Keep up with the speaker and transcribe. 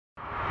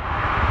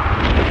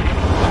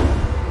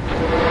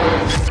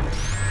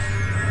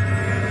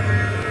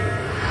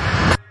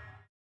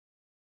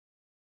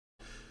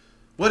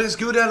What is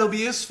good,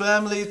 LOBS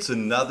family? It's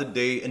another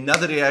day,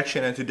 another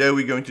reaction, and today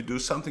we're going to do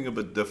something a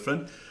bit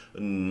different.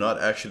 Not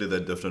actually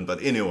that different,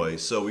 but anyway,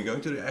 so we're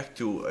going to react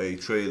to a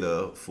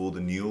trailer for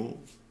the new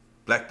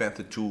Black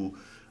Panther 2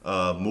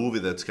 movie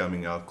that's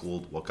coming out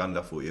called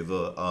Wakanda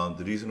Forever.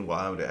 The reason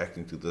why I'm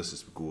reacting to this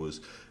is because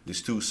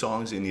there's two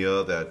songs in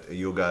here that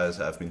you guys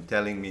have been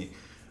telling me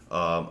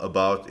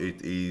about.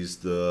 It is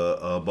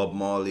the Bob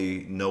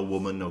Marley, No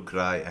Woman, No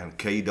Cry, and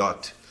K.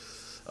 Dot.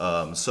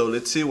 So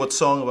let's see what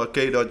song about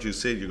K. Dot you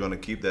said you're gonna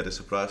keep that a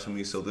surprise for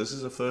me. So this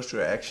is the first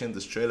reaction.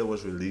 This trailer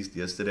was released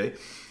yesterday.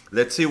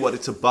 Let's see what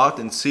it's about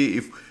and see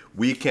if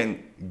we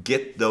can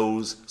get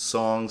those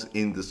songs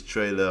in this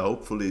trailer.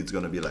 Hopefully it's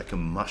gonna be like a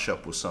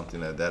mashup or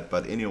something like that.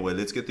 But anyway,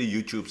 let's get the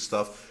YouTube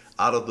stuff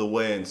out of the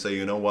way and say,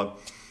 you know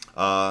what,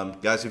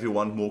 guys, if you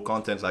want more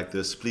content like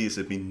this, please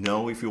let me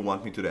know. If you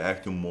want me to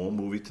react to more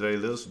movie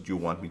trailers, do you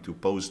want me to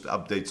post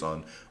updates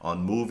on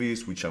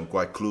movies, which I'm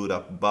quite clued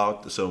up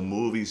about. So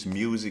movies,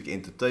 music,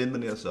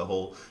 entertainment as a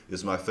whole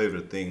is my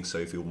favorite thing. So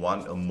if you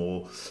want a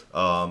more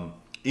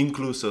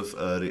inclusive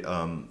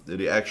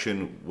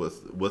reaction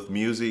with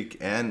music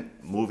and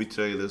movie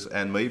trailers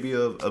and maybe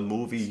a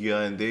movie here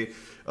and there,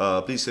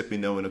 please let me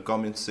know in the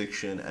comment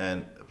section,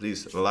 and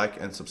please like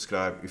and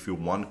subscribe if you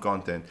want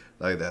content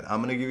like that.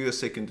 I'm gonna give you a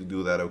second to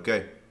do that,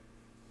 okay?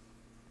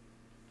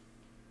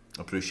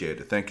 Appreciate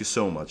it. Thank you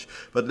so much.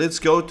 But let's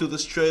go to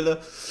this trailer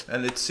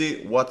and let's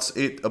see what's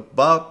it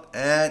about.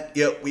 And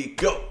here we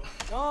go.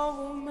 No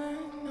woman,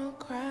 no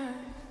cry.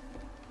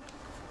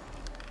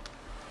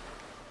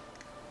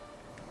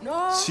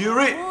 No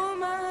Siri.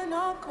 woman,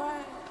 no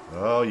cry.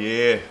 Oh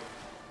yeah.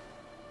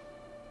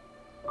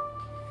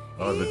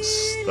 Oh, it looks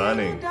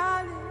stunning.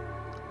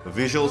 The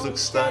visuals look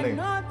stunning.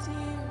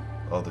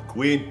 Oh, the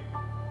Queen.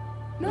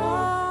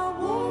 No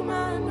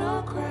woman,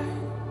 no cry.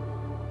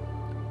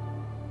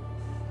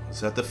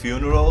 Is that the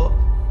funeral?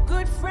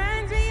 Good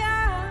friends we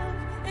have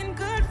and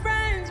good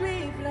friends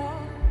we've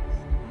lost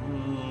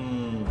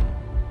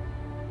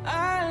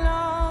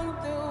along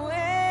the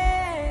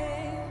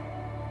way.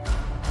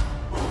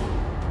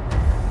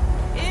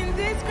 In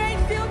this great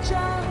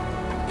future,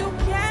 you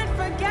can't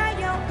forget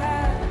your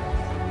past.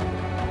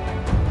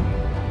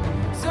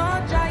 So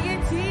dry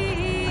your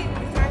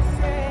tears, I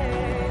say.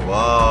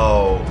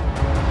 Wow.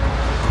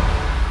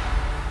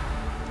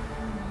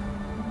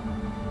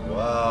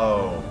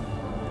 Wow.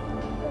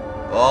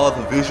 Oh,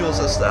 the visuals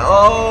are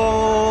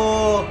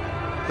oh,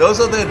 those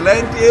are the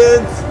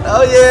Atlanteans.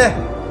 Oh yeah.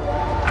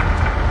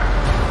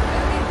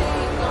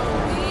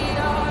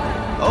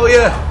 Oh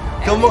yeah.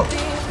 Come on.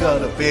 It's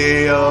gonna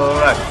be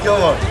alright.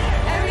 Come on.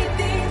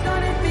 Everything's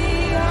gonna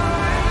be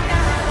alright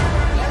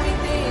now.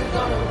 Everything's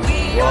gonna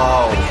be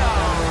Wow.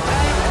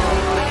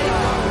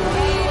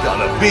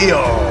 Gonna be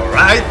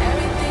alright.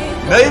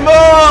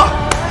 Neymar!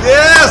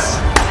 Yes!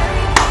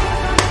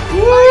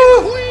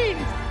 Woo! Queen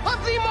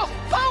of the most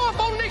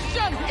powerful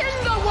nation in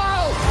the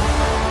world,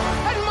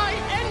 and my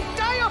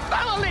entire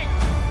family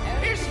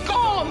is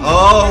gone.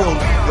 Oh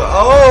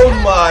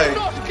my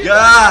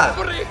God!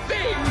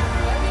 Everything.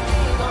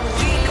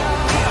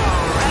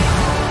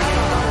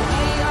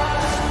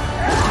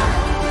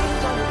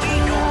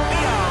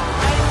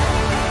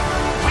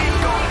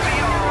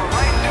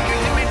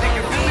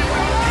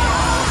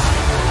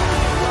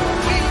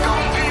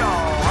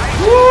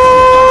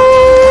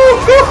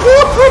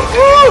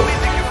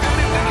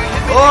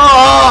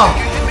 Oh!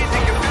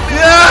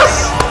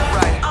 Yes!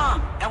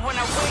 And when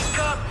I wake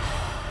up,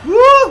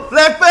 Woo!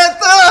 Black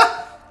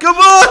Panther! Come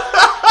on!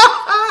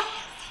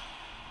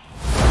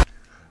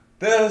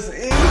 There's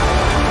it.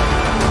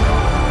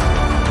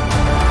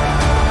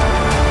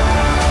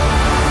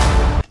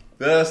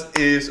 This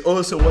is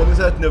also, when is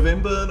that?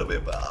 November?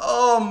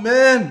 Oh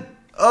man!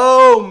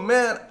 Oh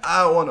man!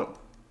 I wanna.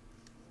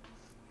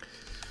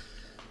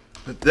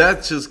 But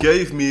that just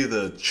gave me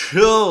the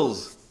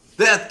chills.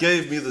 That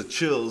gave me the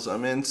chills. I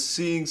mean,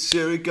 seeing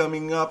Siri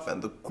coming up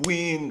and the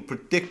Queen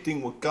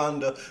protecting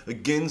Wakanda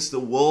against the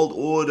world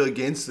order,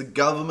 against the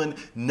government.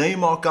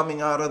 Neymar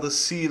coming out of the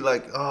sea,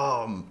 like,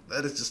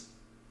 that is just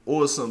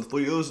awesome. For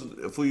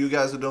you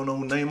guys who don't know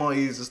who Neymar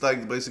is, it's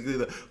like basically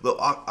the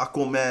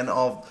Aquaman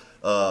of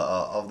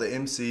the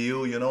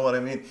MCU. You know what I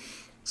mean?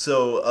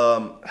 So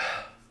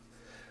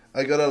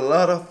I got a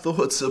lot of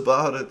thoughts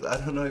about it. I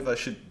don't know if I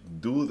should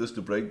do this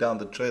to break down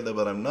the trailer,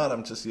 but I'm not.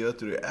 I'm just here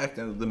to react.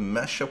 And the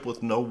mashup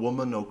with No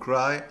Woman, No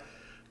Cry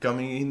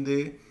coming in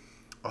there.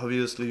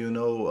 Obviously, you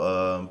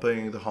know,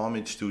 paying the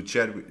homage to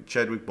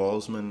Chadwick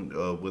Boseman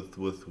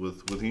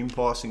with him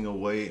passing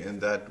away,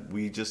 and that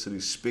we just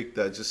respect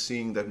that. Just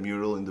seeing that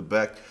mural in the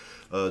back,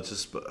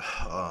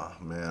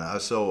 man. I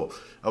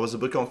was a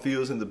bit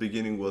confused in the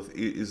beginning with,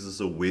 is this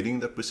a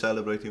wedding that we're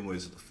celebrating or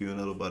is it a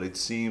funeral? But it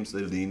seems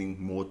they're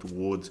leaning more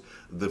towards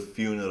the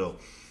funeral.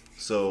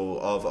 So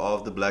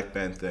of the Black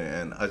Panther,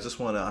 and I'm just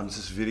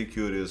very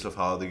curious of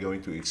how they're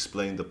going to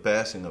explain the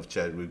passing of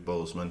Chadwick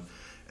Boseman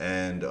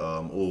and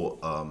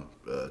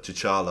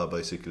T'Challa,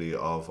 basically,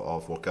 of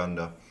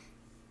Wakanda.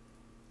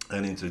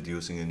 and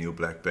introducing a new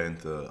Black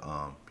Panther.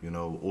 You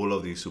know, all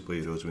of these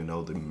superheroes, we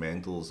know the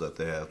mantles that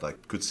they have.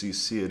 Like, could see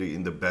Siri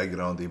in the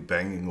background, they're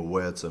banging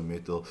away at some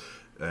metal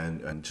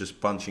and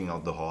just punching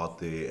out the heart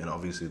there. And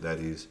obviously that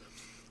is,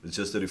 it's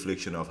just a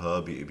reflection of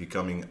her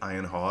becoming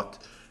Ironheart.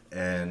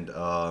 And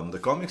the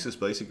comics is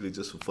basically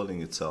just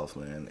fulfilling itself,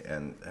 man.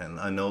 And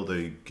I know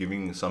they're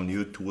giving some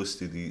new twist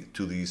to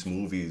these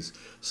movies.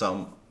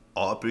 Some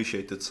are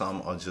appreciated,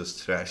 some are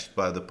just trashed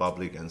by the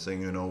public and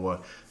saying, you know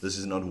what, this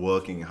is not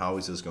working, how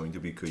is this going to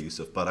be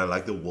cohesive? But I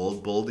like the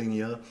world building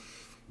here.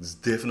 It's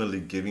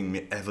definitely giving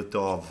me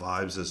Avatar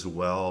vibes as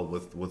well,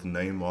 with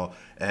Neymar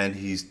and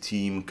his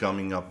team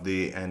coming up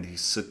there and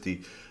his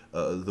city.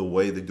 The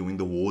way they're doing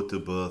the water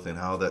birth and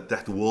how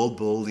that world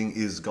building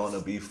is gonna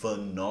be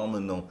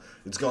phenomenal.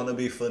 It's gonna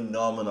be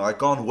phenomenal. I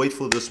can't wait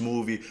for this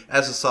movie.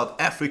 As a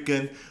South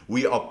African,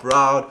 we are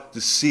proud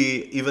to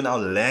see even our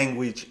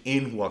language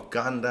in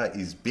Wakanda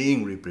is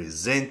being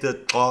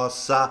represented.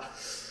 Xhosa.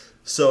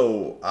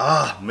 So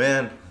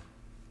man,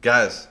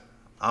 guys,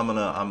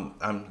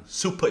 I'm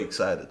super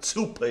excited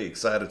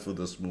for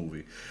this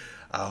movie.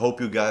 I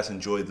hope you guys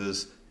enjoyed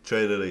this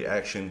trailer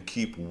reaction.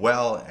 Keep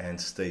well and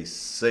stay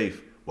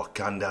safe.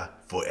 Wakanda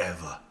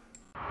forever.